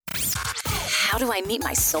How do I meet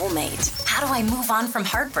my soulmate? How do I move on from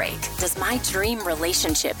heartbreak? Does my dream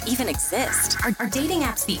relationship even exist? Are dating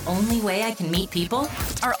apps the only way I can meet people?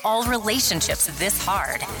 Are all relationships this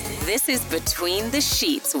hard? This is Between the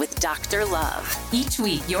Sheets with Dr. Love. Each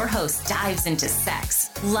week, your host dives into sex,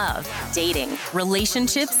 love, dating,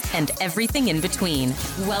 relationships, and everything in between.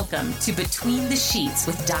 Welcome to Between the Sheets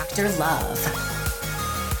with Dr. Love.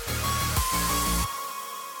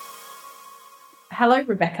 Hello,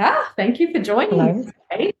 Rebecca. Thank you for joining me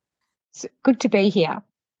today. It's good to be here.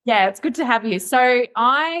 Yeah, it's good to have you. So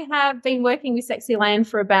I have been working with Sexyland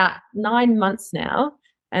for about 9 months now,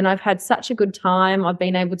 and I've had such a good time. I've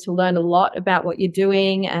been able to learn a lot about what you're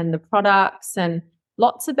doing and the products and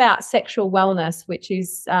lots about sexual wellness, which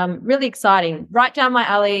is really exciting. Right down my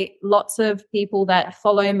alley, lots of people that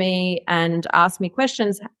follow me and ask me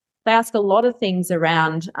questions, they ask a lot of things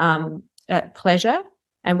around pleasure,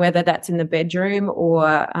 and whether that's in the bedroom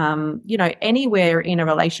or, anywhere in a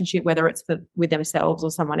relationship, whether it's with themselves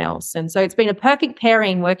or someone else. And so it's been a perfect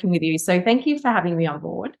pairing working with you. So thank you for having me on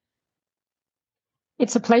board.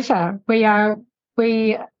 It's a pleasure. We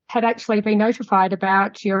had actually been notified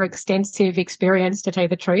about your extensive experience, to tell you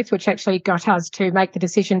the truth, which actually got us to make the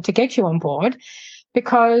decision to get you on board,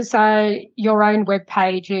 because your own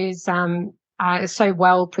webpage is so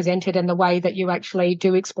well presented in the way that you actually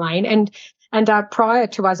do explain. And prior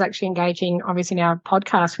to us actually engaging, obviously, in our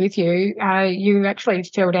podcast with you, you actually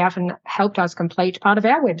filled out and helped us complete part of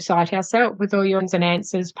our website ourselves with all your and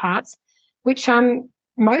answers parts, which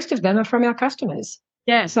most of them are from our customers.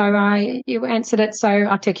 Yeah. So you answered it so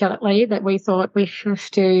articulately that we thought we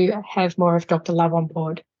have to have more of Dr. Love on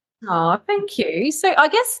board. Oh, thank you. So I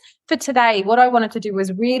guess for today, what I wanted to do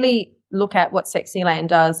was really look at what Sexyland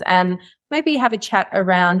does and maybe have a chat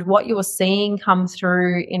around what you're seeing come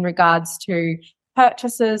through in regards to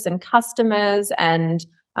purchases and customers and,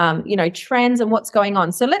 trends and what's going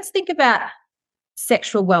on. So let's think about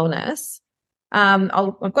sexual wellness.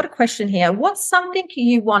 I've got a question here. What's something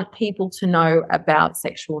you want people to know about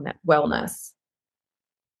sexual wellness?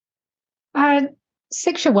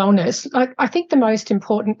 Sexual wellness, I think the most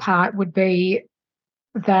important part would be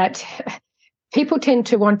that people tend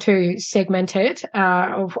to want to segment it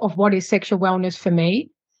of what is sexual wellness for me.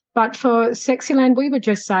 But for Sexyland, we would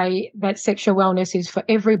just say that sexual wellness is for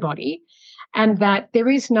everybody and that there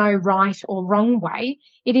is no right or wrong way.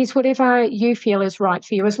 It is whatever you feel is right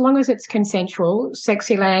for you. As long as it's consensual,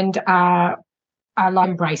 Sexyland will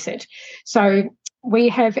embrace it. So we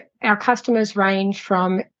have our customers range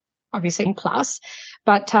from obviously plus,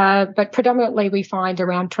 but predominantly we find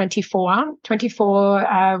around 24.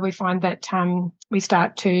 We find that we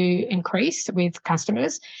start to increase with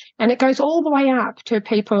customers, and it goes all the way up to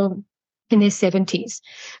people in their 70s.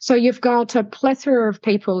 So you've got a plethora of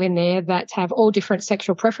people in there that have all different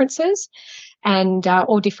sexual preferences and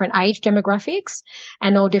all different age demographics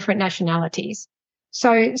and all different nationalities.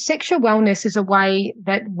 So sexual wellness is a way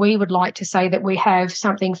that we would like to say that we have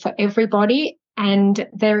something for everybody. And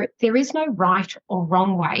there is no right or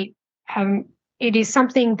wrong way. It is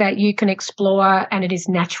something that you can explore, and it is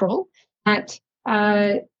natural. That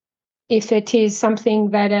if it is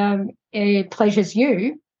something that pleasures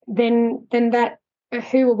you, then that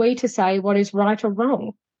who are we to say what is right or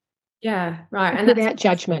wrong? Yeah, right. And without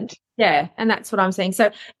judgment. Yeah, and that's what I'm saying.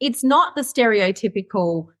 So it's not the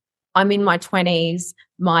stereotypical, I'm in my 20s,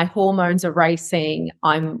 my hormones are racing,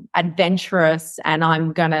 I'm adventurous, and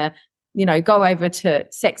I'm going to go over to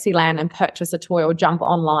Sexyland and purchase a toy or jump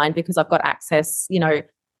online because I've got access,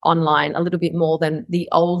 online a little bit more than the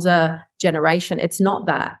older generation. It's not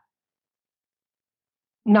that.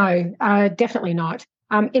 No, definitely not.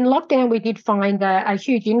 In lockdown, we did find a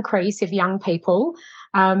huge increase of young people,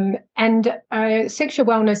 and sexual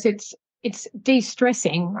wellness, it's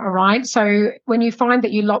de-stressing, all right? So when you find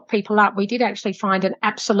that you lock people up, we did actually find an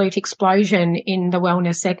absolute explosion in the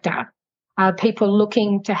wellness sector. People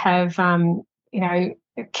looking to have,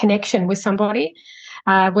 connection with somebody,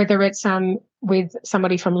 whether it's with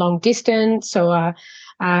somebody from long distance or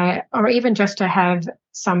even just to have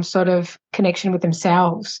some sort of connection with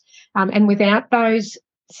themselves. And without those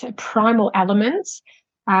primal elements,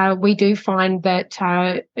 we do find that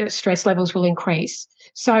stress levels will increase.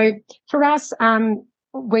 So for us,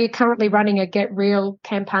 we're currently running a Get Real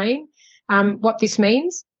campaign. What this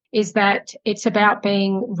means is that it's about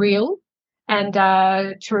being real, and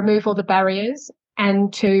to remove all the barriers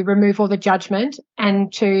and to remove all the judgment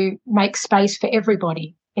and to make space for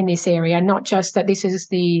everybody in this area, not just that this is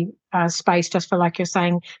the space just for, like you're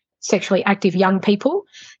saying, sexually active young people,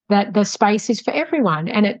 that the space is for everyone.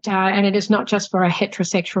 And it is not just for a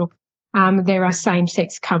heterosexual. There are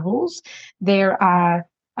same-sex couples. There are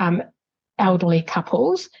elderly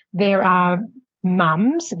couples, there are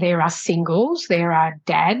mums, there are singles, there are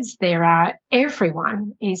dads,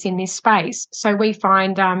 everyone is in this space. So we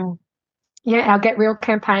find, our Get Real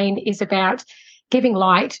campaign is about giving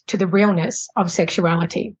light to the realness of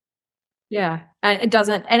sexuality. Yeah, and it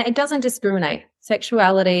doesn't discriminate.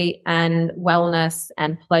 Sexuality and wellness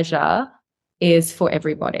and pleasure is for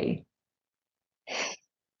everybody.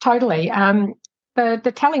 Totally.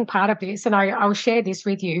 The telling part of this, and I'll share this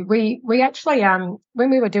with you. We actually, when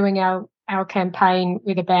we were doing our campaign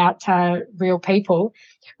with About Real People,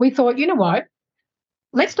 we thought, you know what?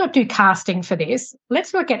 Let's not do casting for this.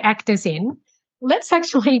 Let's not get actors in. Let's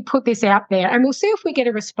actually put this out there, and we'll see if we get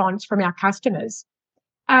a response from our customers.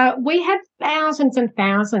 We had thousands and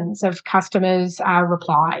thousands of customers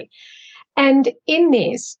reply. And in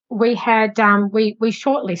this, we had we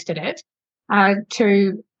shortlisted it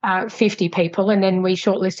to 50 people, and then we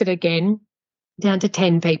shortlisted again down to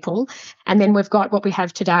 10 people. And then we've got what we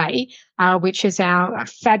have today, which is our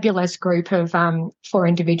fabulous group of 4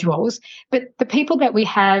 individuals. But the people that we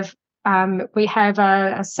have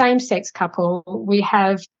a same-sex couple. We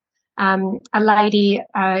have a lady,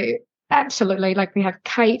 absolutely, like we have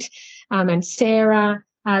Kate and Sarah.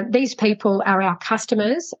 These people are our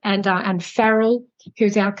customers, and Farrell,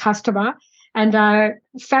 who's our customer. And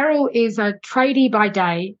Farrell is a tradie by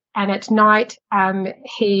day, and at night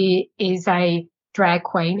he is a drag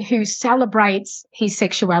queen who celebrates his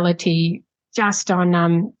sexuality just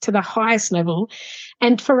on to the highest level.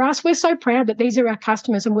 And for us, we're so proud that these are our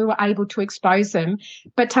customers and we were able to expose them.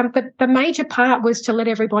 But the major part was to let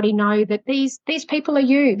everybody know that these people are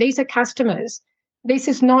you. These are customers. This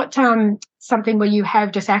is not something where you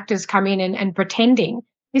have just actors come in and pretending.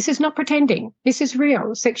 This is not pretending. This is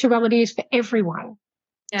real. Sexuality is for everyone.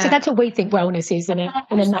 Yeah. So that's what we think wellness is in a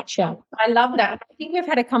nutshell. I love that. I think we've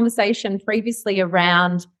had a conversation previously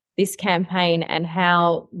around this campaign and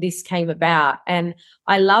how this came about. And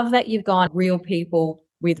I love that you've gone real people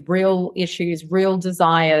with real issues, real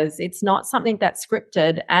desires. It's not something that's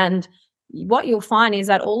scripted. And what you'll find is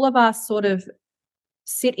that all of us sort of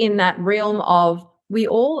sit in that realm of we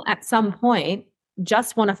all at some point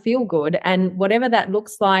just want to feel good. And whatever that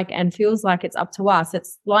looks like and feels like, it's up to us.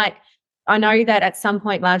 It's like, I know that at some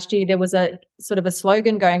point last year, there was a sort of a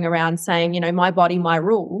slogan going around saying, my body, my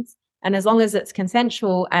rules. And as long as it's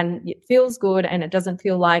consensual and it feels good and it doesn't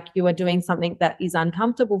feel like you are doing something that is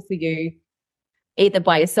uncomfortable for you, either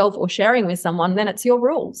by yourself or sharing with someone, then it's your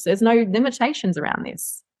rules. There's no limitations around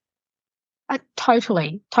this.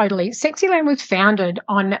 Totally. Sexyland was founded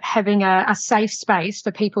on having a safe space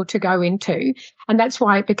for people to go into, and that's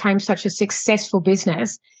why it became such a successful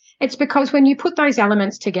business. It's because when you put those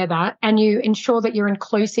elements together and you ensure that you're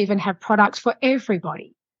inclusive and have products for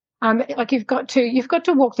everybody, like you've got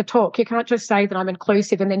to walk the talk. You can't just say that I'm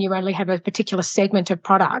inclusive and then you only have a particular segment of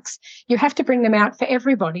products. You have to bring them out for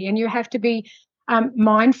everybody, and you have to be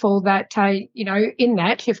mindful that in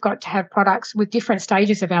that you've got to have products with different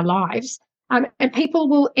stages of our lives. And people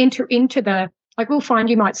will enter into we'll find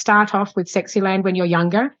you might start off with Sexyland when you're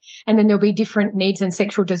younger, and then there'll be different needs and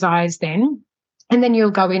sexual desires then. And then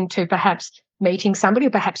you'll go into perhaps meeting somebody, or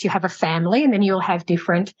perhaps you have a family, and then you'll have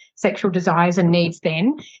different sexual desires and needs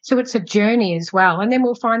then. So it's a journey as well. And then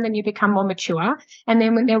we'll find that you become more mature, and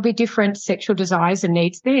then there'll be different sexual desires and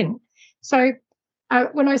needs then. So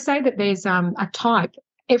when I say that there's a type,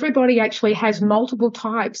 everybody actually has multiple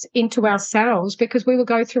types into ourselves, because we will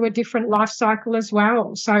go through a different life cycle as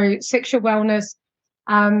well. So sexual wellness,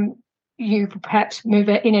 you perhaps move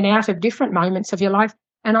in and out of different moments of your life.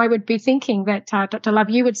 And I would be thinking that, Dr.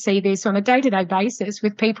 Love, you would see this on a day-to-day basis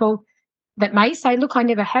with people that may say, look, I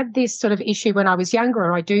never had this sort of issue when I was younger,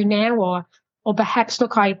 or I do now, or perhaps,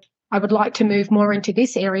 look, I would like to move more into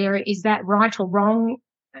this area. Is that right or wrong?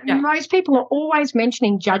 Yeah. Most people are always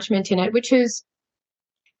mentioning judgment in it, which is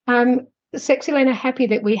Sexyland are happy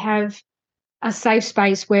that we have a safe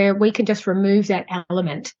space where we can just remove that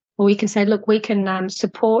element, or we can say, look, we can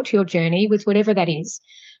support your journey with whatever that is.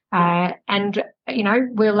 And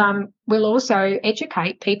we'll also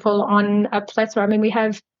educate people on a plethora. I mean, we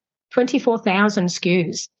have 24,000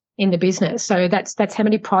 SKUs in the business, so that's how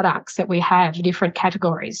many products that we have, different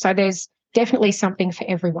categories. So there's definitely something for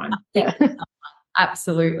everyone. Yeah.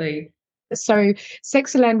 Absolutely. So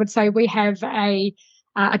Sexyland would say we have a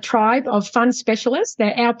tribe of fun specialists.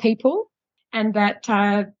 They're our people, and that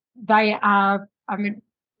they are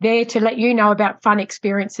there to let you know about fun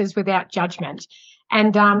experiences without judgment.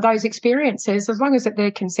 And those experiences, as long as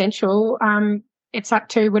they're consensual, it's up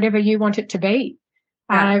to whatever you want it to be.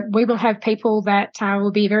 We will have people that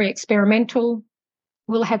will be very experimental.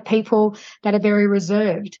 We'll have people that are very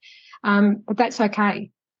reserved, but that's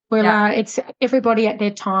okay. It's everybody at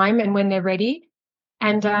their time and when they're ready.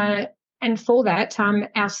 And for that,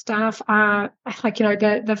 our staff are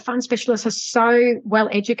the fun specialists are so well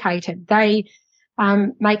educated. They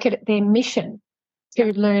make it their mission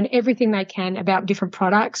to learn everything they can about different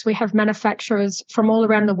products. We have manufacturers from all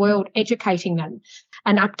around the world educating them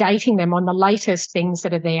and updating them on the latest things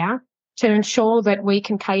that are there to ensure that we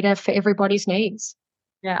can cater for everybody's needs.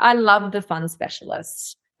 Yeah, I love the fun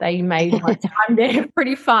specialists. They made my time there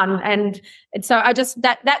pretty fun. And so I just,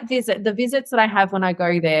 that the visits that I have when I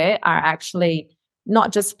go there are actually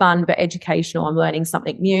not just fun, but educational. I'm learning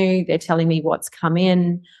something new. They're telling me what's come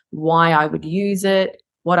in, why I would use it,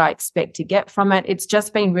 what I expect to get from it. It's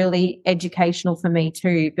just been really educational for me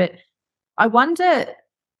too. But I wonder,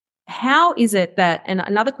 how is it that, and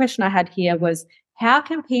another question I had here was, how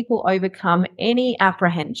can people overcome any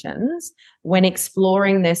apprehensions when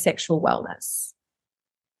exploring their sexual wellness?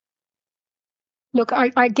 Look,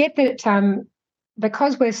 I get that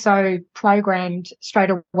because we're so programmed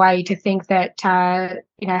straight away to think that,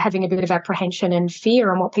 having a bit of apprehension and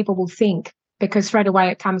fear on what people will think, because straight away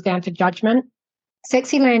it comes down to judgment.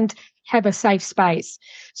 Sexyland have a safe space.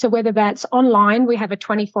 So whether that's online, we have a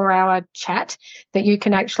 24-hour chat that you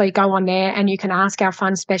can actually go on there and you can ask our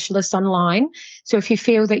fun specialists online. So if you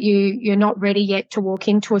feel that you're not ready yet to walk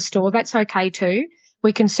into a store, that's okay too.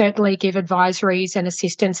 We can certainly give advisories and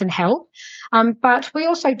assistance and help. But we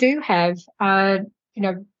also do have,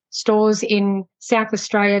 stores in South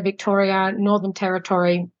Australia, Victoria, Northern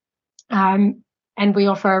Territory, and we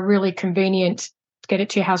offer a really convenient get it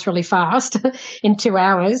to your house really fast in 2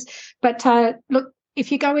 hours. But look, if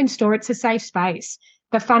you go in store, it's a safe space.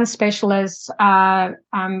 The fun specialists are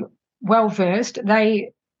well versed. They're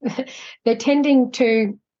tending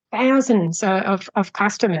to thousands of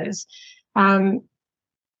customers,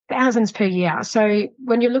 thousands per year. So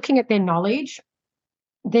when you're looking at their knowledge,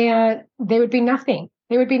 there would be nothing.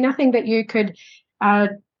 There would be nothing that you could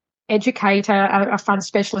educate a fun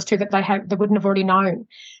specialist to that they wouldn't have already known.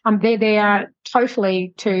 They're there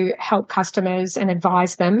totally to help customers and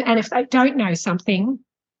advise them. And if they don't know something,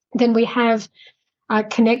 then we have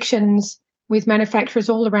connections with manufacturers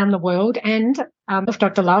all around the world, and with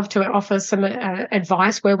Dr. Love to offer some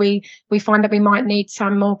advice where we find that we might need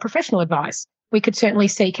some more professional advice. We could certainly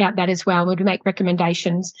seek out that as well. We'd make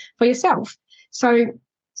recommendations for yourself. So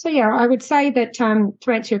yeah, I would say that to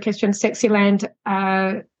answer your question, Sexyland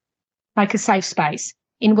make a safe space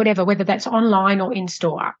in whether that's online or in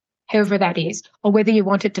store, however that is, or whether you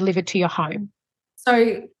want it delivered to your home.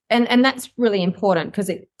 So, and that's really important because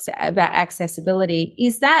it's about accessibility.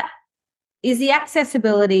 Is the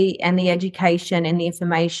accessibility and the education and the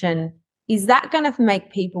information, is that going to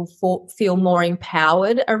make people feel more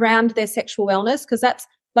empowered around their sexual wellness? Because that's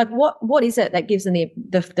like, what is it that gives them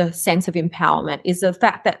the sense of empowerment? Is the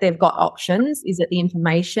fact that they've got options? Is it the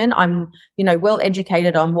information? I'm, well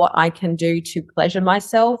educated on what I can do to pleasure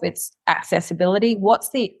myself. It's accessibility.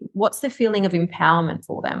 What's the feeling of empowerment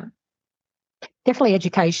for them? Definitely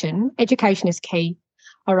education. Education is key.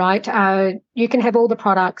 All right. You can have all the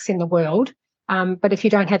products in the world, but if you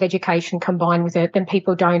don't have education combined with it, then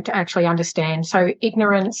people don't actually understand. So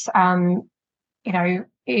ignorance,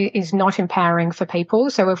 is not empowering for people.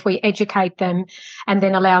 So if we educate them and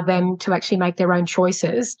then allow them to actually make their own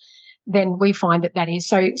choices, then we find that is.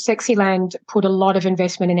 So Sexyland put a lot of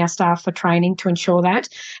investment in our staff for training to ensure that,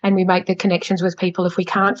 and we make the connections with people. If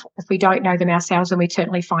we don't know them ourselves, then we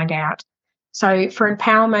certainly find out. So for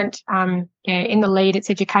empowerment, in the lead,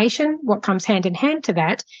 it's education. What comes hand in hand to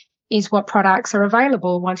that is what products are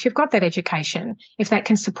available once you've got that education, if that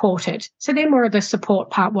can support it. So they're more of the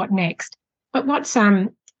support part, what next? But what's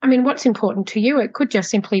important to you? It could just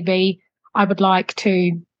simply be, I would like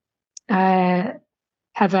to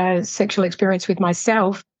have a sexual experience with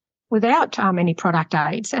myself without any product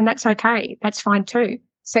aids, and that's okay. That's fine too.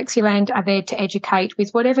 Sexyland are there to educate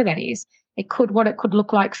with whatever that is. What it could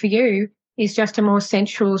look like for you is just a more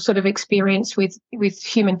sensual sort of experience with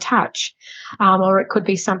human touch, or it could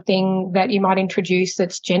be something that you might introduce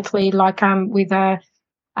that's gently, like with a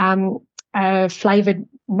flavoured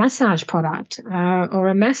massage product or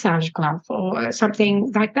a massage glove or something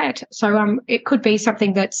like that. So it could be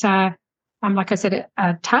something that's, like I said,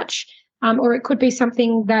 a touch, or it could be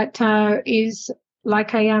something that is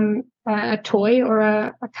like a toy or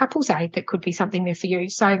a couple's aid that could be something there for you.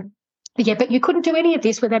 So, yeah, but you couldn't do any of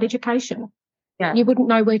this without education. Yeah. You wouldn't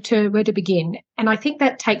know where to begin. And I think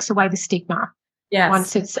that takes away the stigma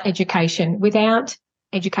once it's education. Without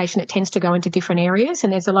education, it tends to go into different areas,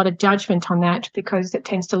 and there's a lot of judgment on that because it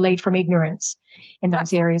tends to lead from ignorance in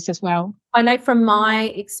those areas as well. I know from my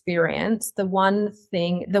experience, the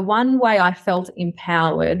one way I felt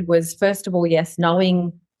empowered was, first of all, yes,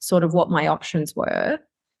 knowing sort of what my options were,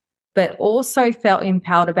 but also felt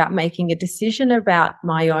empowered about making a decision about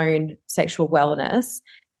my own sexual wellness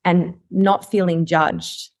and not feeling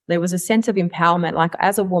judged. There was a sense of empowerment. Like,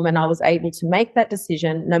 as a woman, I was able to make that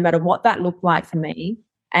decision no matter what that looked like for me,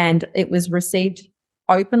 and it was received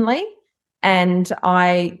openly, and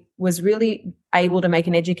I was really able to make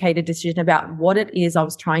an educated decision about what it is I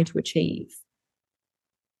was trying to achieve.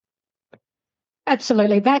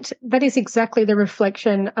 Absolutely. That is exactly the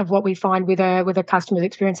reflection of what we find with a customer's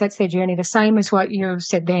experience. That's their journey, the same as what you've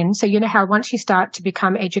said then. So you know how once you start to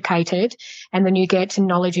become educated and then you get to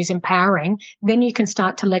knowledge is empowering, then you can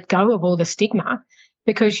start to let go of all the stigma,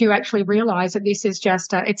 because you actually realize that this is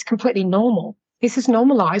just, it's completely normal. This is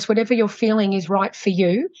normalized. Whatever you're feeling is right for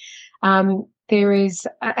you. There is,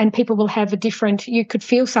 and people will have a different, you could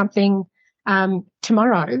feel something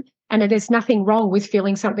tomorrow, and there's nothing wrong with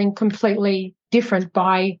feeling something completely different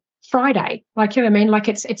by Friday. Like, you know what I mean? Like,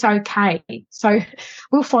 it's okay. So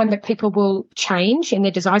we'll find that people will change in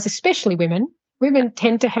their desires, especially women. Women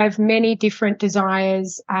tend to have many different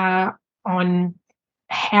desires on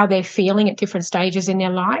how they're feeling at different stages in their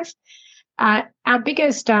life. Our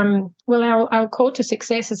biggest, our call to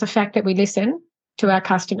success is the fact that we listen to our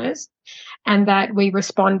customers and that we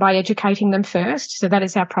respond by educating them first. So that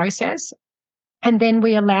is our process. And then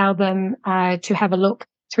we allow them to have a look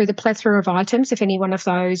through the plethora of items if any one of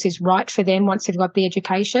those is right for them once they've got the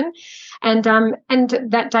education. And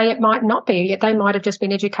that day it might not be. They might have just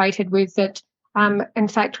been educated with that. In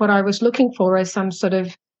fact, what I was looking for is some sort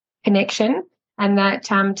of connection, and that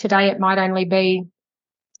today it might only be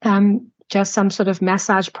just some sort of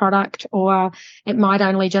massage product, or it might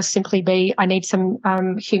only just simply be I need some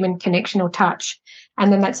human connection or touch,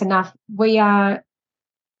 and then that's enough. We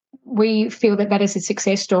feel that is a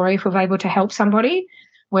success story if we're able to help somebody,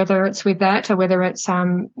 whether it's with that or whether it's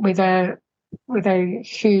with a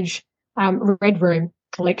huge red room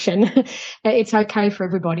collection. It's okay for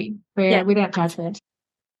everybody. We're without judgment.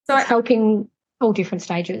 So it's helping all different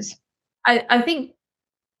stages. I think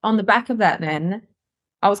on the back of that, then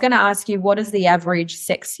I was going to ask you, what does the average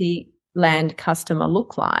Sexyland customer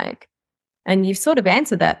look like? And you've sort of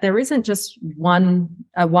answered that. There isn't just one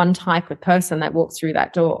type of person that walks through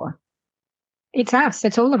that door. It's us.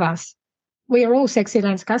 It's all of us. We are all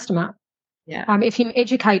Sexyland's customer. Yeah. If you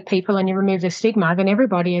educate people and you remove the stigma, then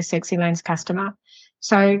everybody is Sexyland's customer.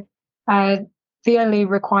 So the only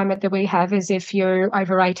requirement that we have is if you're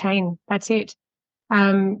over 18. That's it.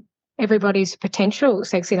 Everybody's a potential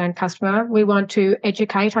Sexyland customer. We want to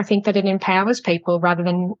educate. I think that it empowers people rather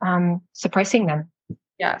than suppressing them.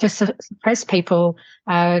 Yeah. Just suppress people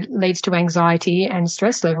leads to anxiety and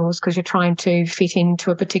stress levels because you're trying to fit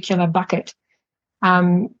into a particular bucket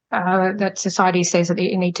that society says that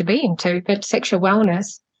you need to be into. But sexual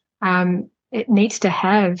wellness, it needs to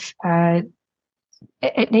have,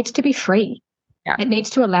 it needs to be free. Yeah. It needs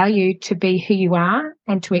to allow you to be who you are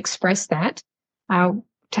and to express that.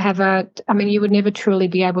 To have you would never truly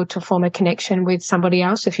be able to form a connection with somebody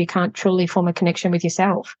else if you can't truly form a connection with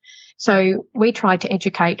yourself. So we try to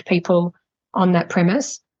educate people on that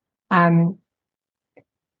premise. So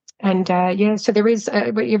there is,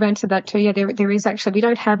 you've answered that too. Yeah, there is actually, we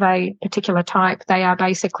don't have a particular type. They are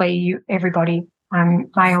basically everybody,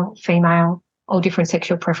 male, female, all different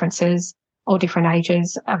sexual preferences, all different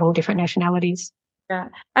ages, of all different nationalities. Yeah.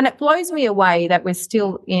 And it blows me away that we're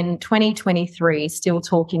still in 2023 still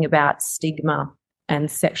talking about stigma and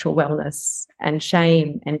sexual wellness and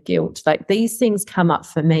shame and guilt. Like, these things come up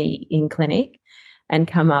for me in clinic and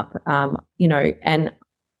come up, and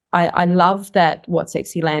I love that what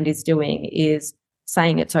Sexyland is doing is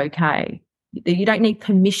saying it's okay. You don't need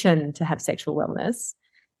permission to have sexual wellness.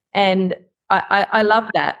 And I love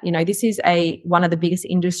that. This is one of the biggest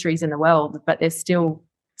industries in the world, but there's still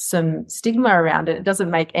some stigma around it. It doesn't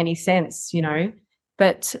make any sense,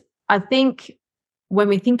 But I think when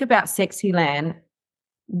we think about Sexyland,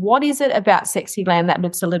 what is it about Sexyland that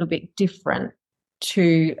looks a little bit different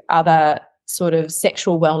to other sort of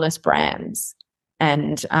sexual wellness brands?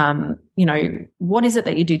 And, what is it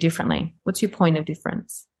that you do differently? What's your point of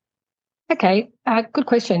difference? Okay, good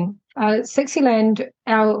question. Sexyland,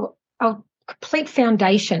 our complete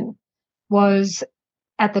foundation was,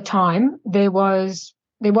 at the time, there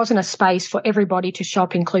wasn't a space for everybody to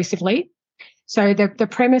shop inclusively. So the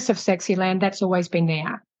premise of Sexyland, that's always been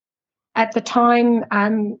there. At the time,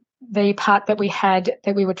 the part that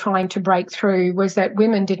we were trying to break through was that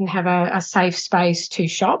women didn't have a safe space to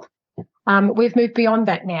shop. We've moved beyond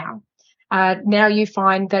that now. Now you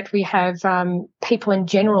find that we have people in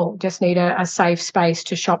general just need a safe space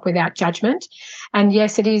to shop without judgment. And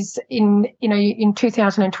yes, it is in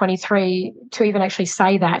 2023 to even actually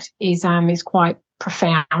say that is quite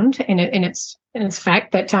profound in its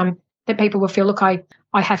fact that people will feel, look, I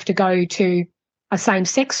have to go to a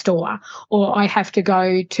same-sex store, or I have to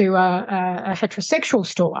go to a heterosexual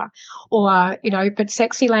store, or, but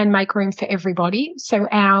Sexyland make room for everybody. So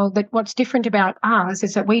what's different about ours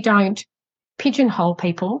is that we don't pigeonhole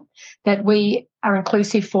people, that we are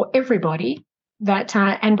inclusive for everybody, that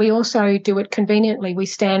and we also do it conveniently. We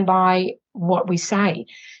stand by what we say.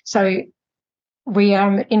 So we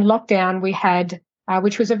in lockdown we had,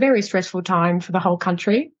 which was a very stressful time for the whole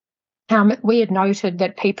country. We had noted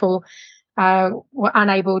that people were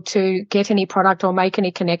unable to get any product or make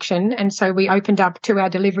any connection, and so we opened up to our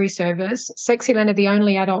delivery service. Sexyland are the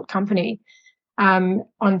only adult company on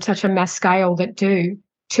such a mass scale that do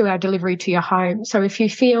to our delivery to your home. So if you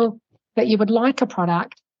feel that you would like a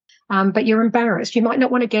product, but you're embarrassed, you might not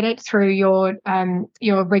want to get it through your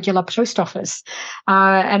regular post office,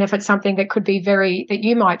 and if it's something that could be that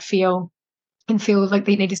you might feel like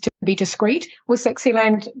it needs to be discreet, well,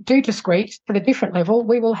 Sexyland do discreet at a different level.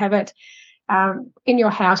 We will have it in your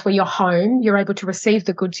house where you're home. You're able to receive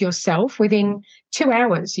the goods yourself within 2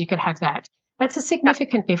 hours. You could have that. That's a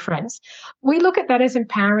significant difference. We look at that as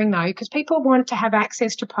empowering, though, because people want to have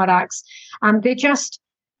access to products. They're just,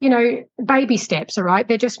 baby steps, all right?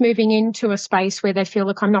 They're just moving into a space where they feel,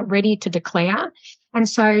 look, I'm not ready to declare. And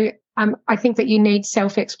so I think that you need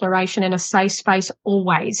self-exploration in a safe space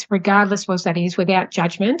always, regardless what that is, without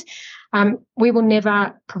judgment. We will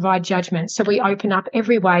never provide judgment. So we open up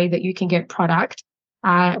every way that you can get product.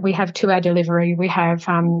 We have 2-hour delivery, we have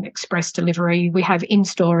express delivery, we have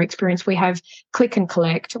in-store experience, we have click and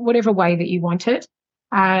collect, whatever way that you want it.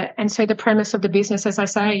 And so the premise of the business, as I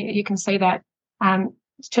say, you can see that,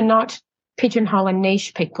 is to not pigeonhole and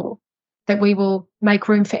niche people, that we will make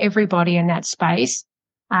room for everybody in that space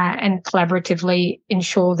and collaboratively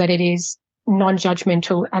ensure that it is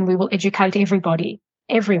non-judgmental, and we will educate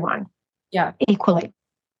everyone, equally.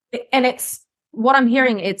 And it's what I'm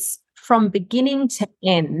hearing, it's from beginning to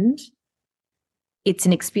end, it's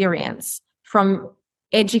an experience, from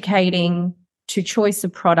educating to choice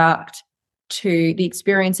of product to the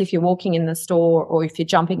experience if you're walking in the store or if you're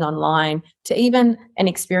jumping online, to even an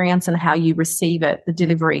experience on how you receive it, the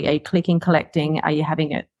delivery. Are you clicking, collecting? Are you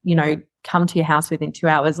having it, come to your house within 2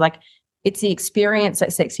 hours? Like, it's the experience that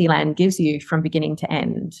Sexyland gives you from beginning to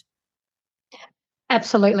end.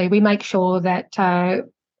 Absolutely. We make sure that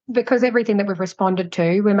because everything that we've responded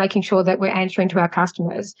to, we're making sure that we're answering to our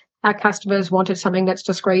customers. Our customers wanted something that's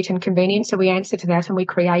discreet and convenient, so we answer to that and we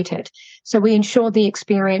create it. So we ensure the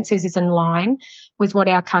experience is in line with what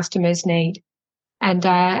our customers need.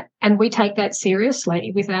 And we take that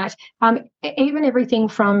seriously with that. Even everything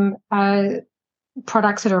from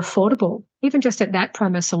products that are affordable, even just at that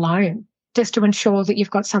premise alone, just to ensure that you've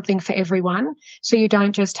got something for everyone. So you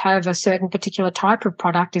don't just have a certain particular type of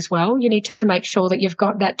product as well. You need to make sure that you've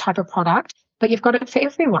got that type of product, but you've got it for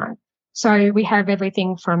everyone. So we have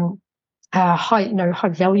everything from high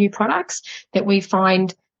value products that we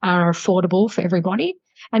find are affordable for everybody.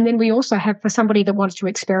 And then we also have, for somebody that wants to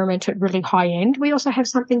experiment at really high end, we also have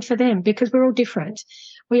something for them, because we're all different.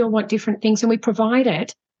 We all want different things, and we provide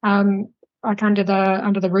it like under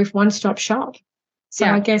the roof, one-stop shop. So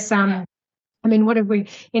I guess what have we,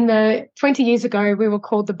 in the 20 years ago, we were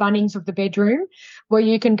called the Bunnings of the bedroom, where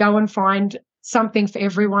you can go and find something for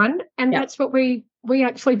everyone. And that's what we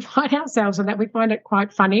actually find ourselves in, that we find it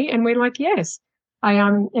quite funny. And we're like, yes,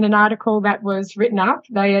 in an article that was written up,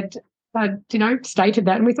 they had, stated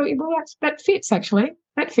that. And we thought, well, that fits actually.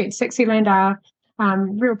 That fits. Sexyland are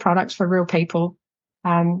real products for real people.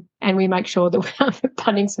 And we make sure that we're the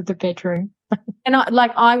Bunnings of the bedroom. And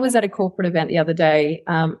I was at a corporate event the other day.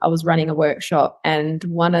 I was running a workshop, and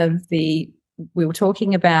we were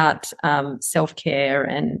talking about self-care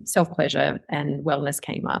and self-pleasure and wellness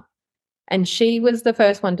came up. And she was the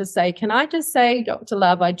first one to say, can I just say, Dr.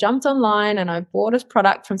 Love, I jumped online and I bought a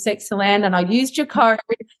product from Sexyland and I used your code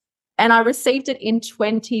and I received it in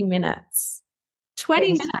 20 minutes.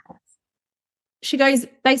 20 minutes. She goes,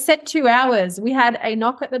 they said 2 hours. We had a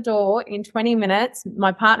knock at the door in 20 minutes.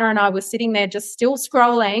 My partner and I were sitting there just still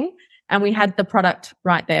scrolling, and we had the product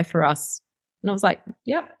right there for us. And I was like,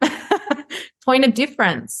 yep, point of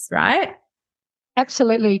difference, right?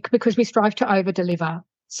 Absolutely, because we strive to over-deliver.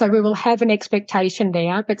 So we will have an expectation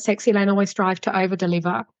there, but Sexyland always strive to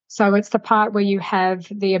over-deliver. So it's the part where you have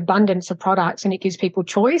the abundance of products and it gives people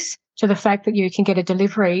choice, to the fact that you can get a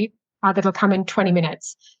delivery that'll come in 20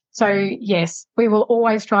 minutes. So yes, we will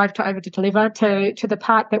always strive to over deliver to the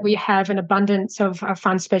part that we have an abundance of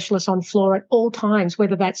fund specialists on floor at all times,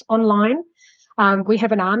 whether that's online. We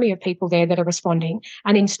have an army of people there that are responding,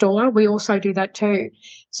 and in store we also do that too.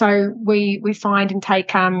 So we find and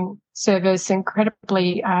take service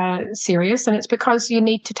incredibly serious, and it's because you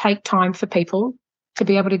need to take time for people to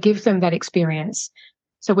be able to give them that experience.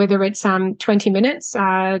 So whether it's 20 minutes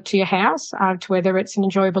to your house, to whether it's an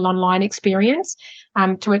enjoyable online experience,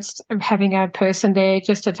 to it's having a person there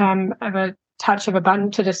just at of a touch of a button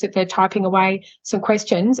to just sit there typing away some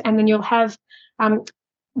questions, and then you'll have.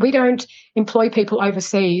 We don't employ people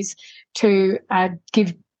overseas to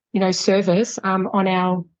give service on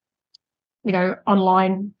our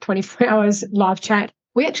online 24 hours live chat.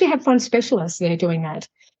 We actually have fund specialists there doing that.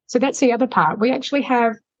 So that's the other part. We actually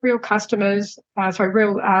have real customers,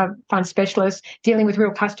 real fund specialists dealing with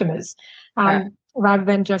real customers rather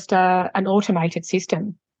than just an automated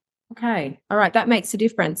system. Okay. All right. That makes a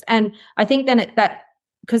difference. And I think then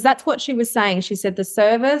because that's what she was saying. She said the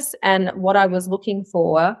service and what I was looking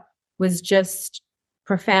for was just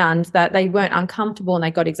profound, that they weren't uncomfortable and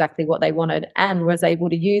they got exactly what they wanted and was able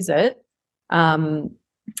to use it.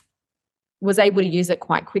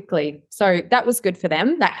 Quite quickly. So that was good for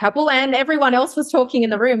them, that couple, and everyone else was talking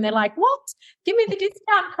in the room. They're like, what? Give me the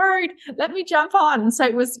discount code. Let me jump on. So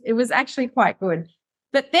it was actually quite good.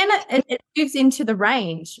 But then it moves into the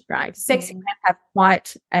range, right? Sexyland have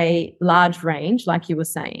quite a large range, like you were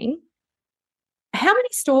saying. How many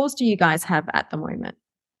stores do you guys have at the moment?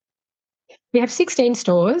 We have 16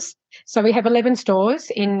 stores. So we have 11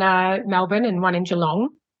 stores in Melbourne and one in Geelong.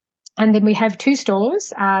 And then we have 2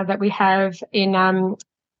 stores that we have in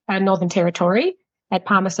Northern Territory at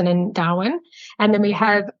Palmerston and Darwin. And then we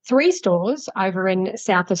have 3 stores over in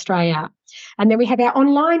South Australia. And then we have our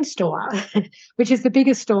online store, which is the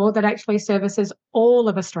biggest store that actually services all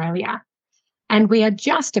of Australia. And we are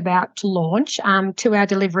just about to launch 2-hour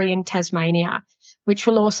delivery in Tasmania, which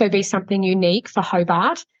will also be something unique for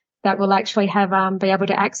Hobart, that will actually have be able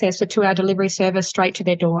to access a 2-hour delivery service straight to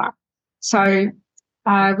their door. So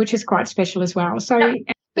which is quite special as well. So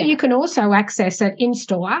but you can also access it in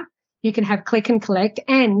store. You can have click and collect,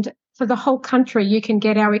 and for the whole country, you can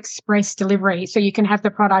get our express delivery. So you can have the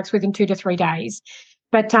products within 2 to 3 days.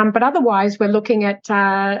 But otherwise, we're looking at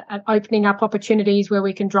opening up opportunities where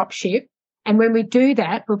we can drop ship. And when we do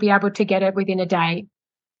that, we'll be able to get it within a day.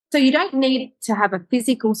 So you don't need to have a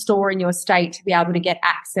physical store in your state to be able to get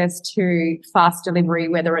access to fast delivery,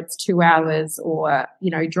 whether it's 2 hours or,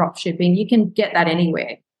 drop shipping. You can get that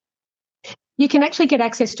anywhere. You can actually get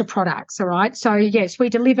access to products, all right? So, yes, we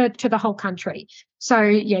deliver to the whole country. So,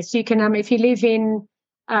 yes, you can, if you live in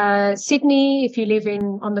Sydney, if you live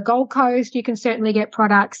on the Gold Coast, you can certainly get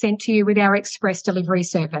products sent to you with our express delivery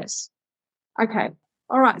service. Okay.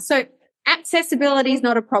 All right. So accessibility is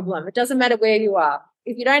not a problem. It doesn't matter where you are.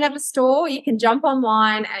 If you don't have a store, you can jump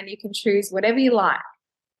online and you can choose whatever you like.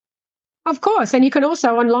 Of course. And you can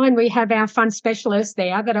also online, we have our fund specialists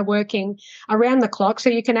there that are working around the clock. So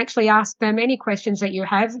you can actually ask them any questions that you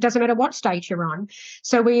have. It doesn't matter what stage you're on.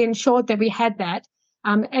 So we ensured that we had that.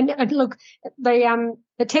 And look, the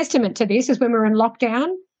testament to this is when we were in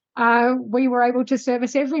lockdown, we were able to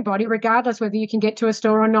service everybody, regardless whether you can get to a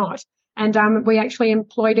store or not. And we actually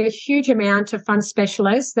employed a huge amount of fund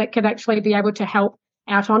specialists that could actually be able to help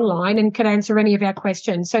out online and could answer any of our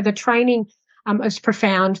questions. So the training is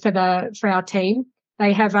profound for our team.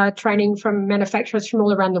 They have training from manufacturers from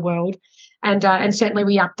all around the world, and certainly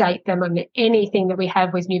we update them on anything that we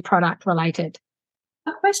have with new product related.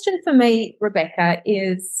 A question for me, Rebecca,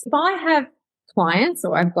 is if I have clients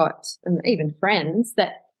or I've got even friends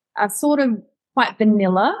that are sort of quite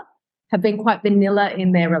vanilla, have been quite vanilla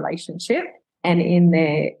in their relationship and in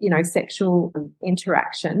their, sexual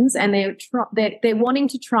interactions, and they're wanting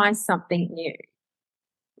to try something new.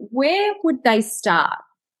 Where would they start?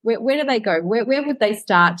 Where do they go? Where would they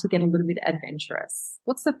start to get a little bit adventurous?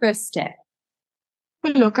 What's the first step?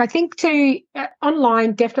 Well, look, I think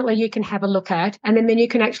online, definitely you can have a look at, and then you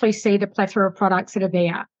can actually see the plethora of products that are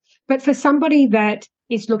there. But for somebody that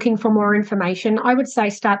is looking for more information, I would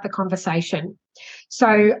say start the conversation.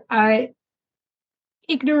 So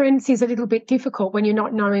ignorance is a little bit difficult when you're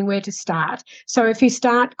not knowing where to start. So if you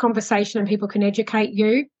start conversation and people can educate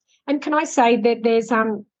you, and can I say that there's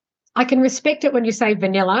I can respect it when you say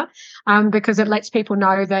vanilla, because it lets people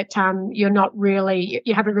know that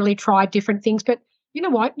you haven't really tried different things. But you know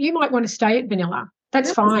what? You might want to stay at vanilla.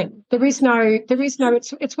 That's fine. There is no.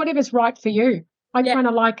 It's whatever's right for you. I kind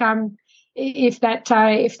of like if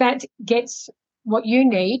that gets what you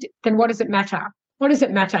need, then what does it matter? What does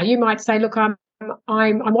it matter? You might say, look, I'm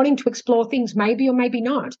wanting to explore things, maybe or maybe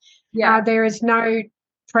not. Yeah. There is no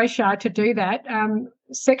pressure to do that.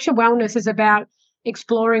 Sexual wellness is about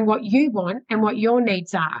exploring what you want and what your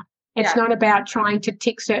needs are. It's not about trying to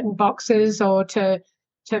tick certain boxes or to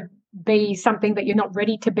be something that you're not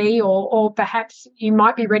ready to be, or perhaps you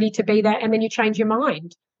might be ready to be that and then you change your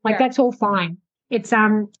mind. That's all fine. It's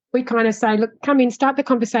we kind of say, look, come in, start the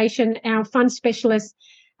conversation. Our fun specialists,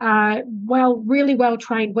 really well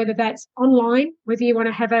trained, whether that's online, whether you want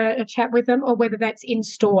to have a chat with them, or whether that's in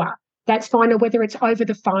store, that's fine, or whether it's over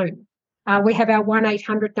the phone. We have our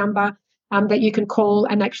 1-800 number that you can call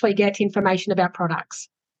and actually get information about products.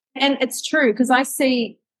 And it's true, because I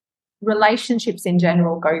see relationships in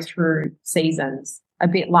general go through seasons, a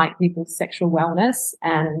bit like people's sexual wellness,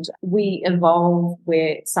 and we evolve.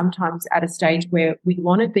 We're sometimes at a stage where we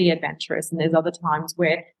want to be adventurous, and there's other times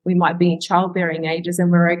where we might be in childbearing ages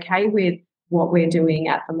and we're okay with what we're doing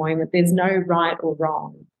at the moment. There's no right or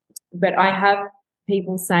wrong. But I have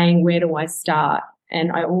people saying, where do I start?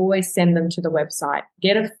 And I always send them to the website.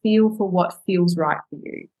 Get a feel for what feels right for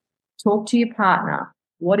you. Talk to your partner.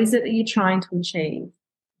 What is it that you're trying to achieve?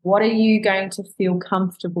 What are you going to feel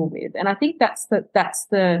comfortable with? And I think that's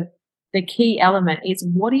the key element, is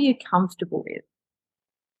what are you comfortable with?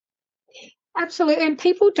 Absolutely. And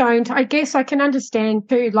people don't, I guess I can understand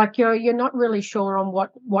too, like you're not really sure on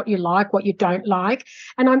what you like, what you don't like.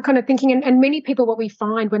 And I'm kind of thinking, and many people, what we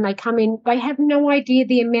find when they come in, they have no idea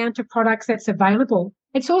the amount of products that's available.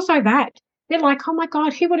 It's also that. They're like, oh my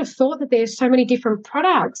God, who would have thought that there's so many different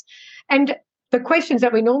products? And the questions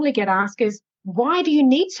that we normally get asked is, why do you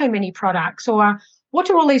need so many products? Or what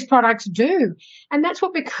do all these products do? And that's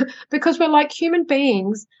because we're like, human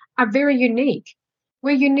beings are very unique.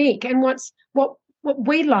 We're unique, and what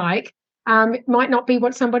we like might not be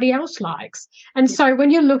what somebody else likes. And so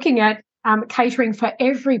when you're looking at catering for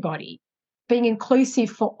everybody, being inclusive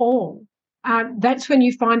for all, that's when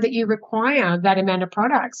you find that you require that amount of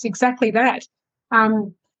products. Exactly that.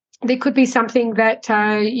 There could be something that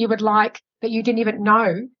you would like that you didn't even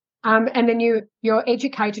know, and then you're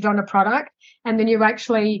educated on a product, and then you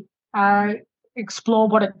actually explore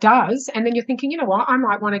what it does, and then you're thinking, you know what, I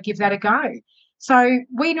might want to give that a go. So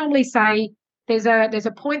we normally say there's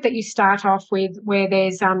a point that you start off with where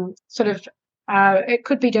there's it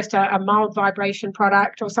could be just a mild vibration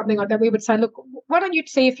product or something like that. We would say, look, why don't you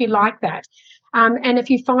see if you like that? And if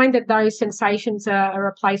you find that those sensations are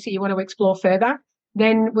a place that you want to explore further,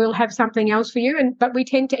 then we'll have something else for you. But we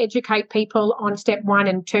tend to educate people on step 1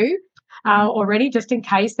 and 2 already, just in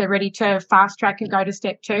case they're ready to fast track and go to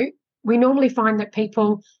step 2. We normally find that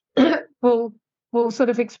people will sort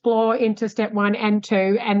of explore into step 1 and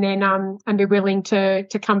 2, and then and be willing to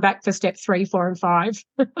come back for step 3, 4, and 5.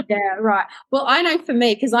 Yeah, right. Well, I know for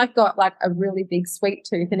me, because I've got like a really big sweet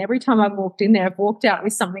tooth, and every time I've walked in there, I've walked out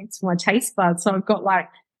with something to my taste buds. So I've got like,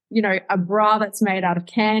 a bra that's made out of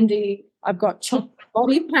candy. I've got chocolate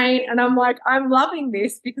body paint, and I'm like, I'm loving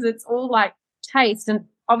this because it's all like taste. And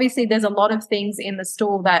obviously there's a lot of things in the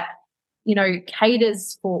store that,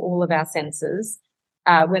 caters for all of our senses.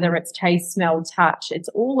 Whether it's taste, smell, touch, it's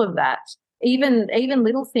all of that. Even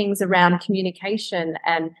little things around communication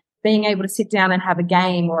and being able to sit down and have a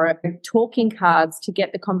game or talking cards to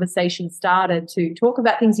get the conversation started, to talk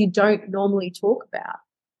about things you don't normally talk about.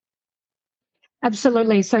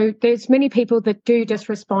 Absolutely. So there's many people that do just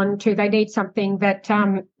respond to, they need something that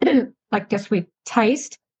like just with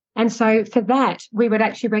taste. And so for that, we would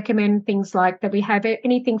actually recommend things like that we have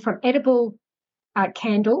anything from edible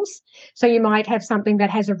candles. So you might have something that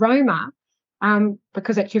has aroma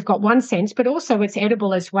because you've got one sense, but also it's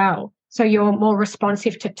edible as well. So you're more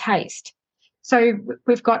responsive to taste. So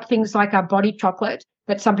we've got things like our body chocolate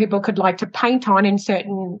that some people could like to paint on in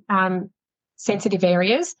certain sensitive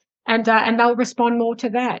areas, and they'll respond more to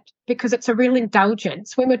that because it's a real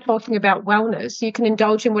indulgence. When we're talking about wellness, you can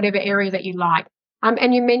indulge in whatever area that you like.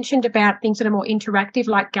 And you mentioned about things that are more interactive,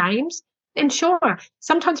 like games. And sure,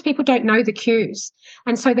 sometimes people don't know the cues.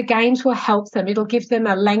 And so the games will help them. It'll give them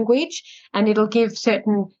a language, and it'll give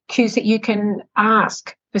certain cues that you can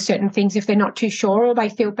ask for certain things if they're not too sure, or they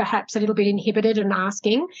feel perhaps a little bit inhibited in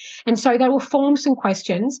asking. And so they will form some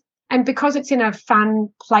questions. And because it's in a fun,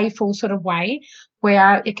 playful sort of way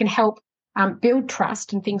where it can help build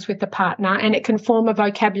trust and things with the partner, and it can form a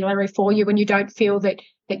vocabulary for you when you don't feel that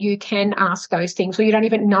you can ask those things, or you don't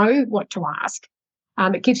even know what to ask.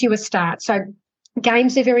 It gives you a start. So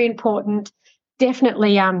games are very important.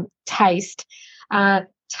 Definitely taste.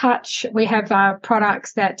 Touch. We have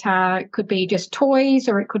products that could be just toys,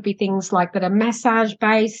 or it could be things like that are massage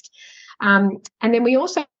based. And then we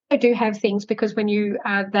also do have things, because when you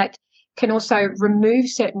that can also remove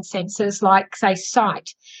certain sensors, like, say,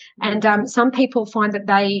 sight. And some people find that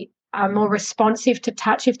they are more responsive to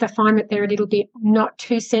touch if they find that they're a little bit not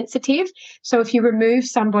too sensitive. So if you remove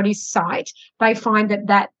somebody's sight, they find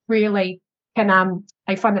that really can,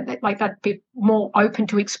 they find that like they'd be more open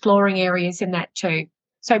to exploring areas in that too.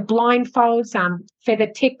 So blindfolds, feather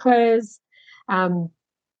ticklers,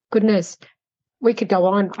 goodness, we could go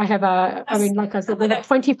on. I have like I said, we have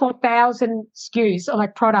 24,000 SKUs of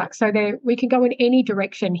like products. So we can go in any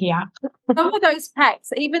direction here. Some of those packs,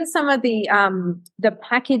 even some of the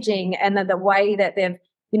packaging and the way that they've,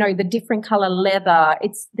 the different color leather,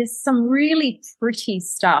 there's some really pretty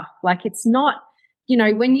stuff. Like, it's not,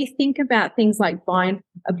 when you think about things like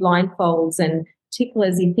blindfolds and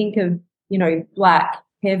ticklers, you think of, black,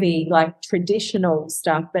 heavy, like traditional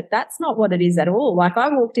stuff, but that's not what it is at all. Like, I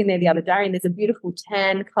walked in there the other day and there's a beautiful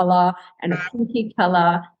tan color and a pinky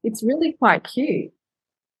color. It's really quite cute.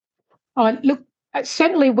 Oh, look,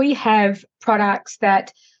 certainly we have products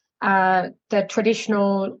that the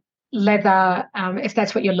traditional leather, if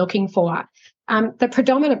that's what you're looking for. The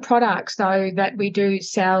predominant products, though, that we do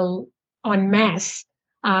sell en masse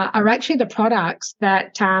are actually the products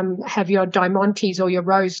that have your diamantes or your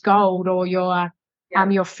rose gold or your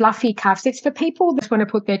fluffy cuffs. It's for people that want to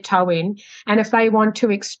put their toe in, and if they want to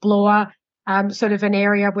explore sort of an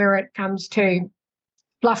area where it comes to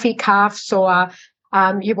fluffy cuffs, or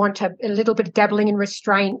you want a little bit of dabbling in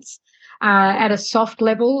restraints at a soft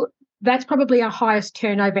level, that's probably our highest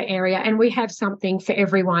turnover area, and we have something for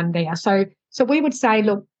everyone there. So we would say,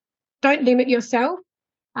 look, don't limit yourself.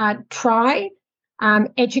 Try,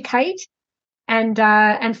 educate,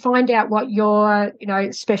 and find out what your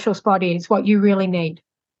special spot is, what you really need.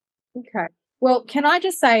 Okay. Well, can I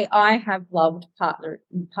just say I have loved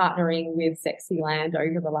partnering with Sexyland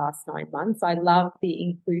over the last 9 months. I love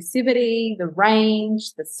the inclusivity, the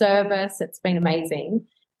range, the service. It's been amazing.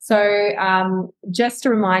 So just a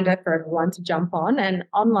reminder for everyone to jump on, and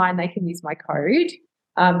online they can use my code.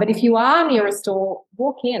 But if you are near a store,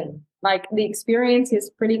 walk in. Like, the experience is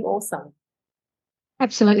pretty awesome.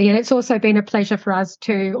 Absolutely. And it's also been a pleasure for us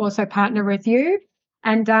to also partner with you.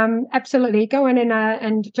 And absolutely, go in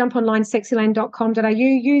and jump online, sexyland.com.au,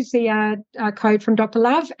 use the code from Dr.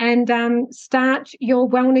 Love, and start your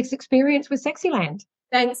wellness experience with Sexyland.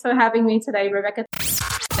 Thanks for having me today, Rebecca.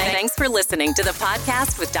 Thanks for listening to the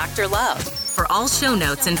podcast with Dr. Love. For all show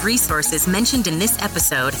notes and resources mentioned in this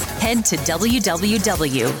episode, head to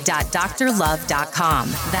www.drlove.com.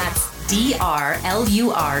 That's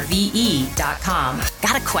DRLURVE.com.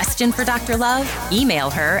 Got a question for Dr. Love? Email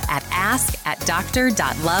her at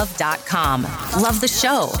ask@dr.love.com. Love the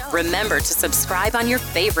show? Remember to subscribe on your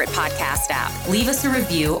favorite podcast app. Leave us a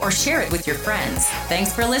review or share it with your friends.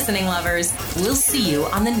 Thanks for listening, lovers. We'll see you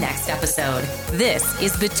on the next episode. This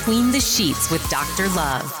is Between the Sheets with Dr.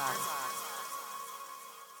 Love.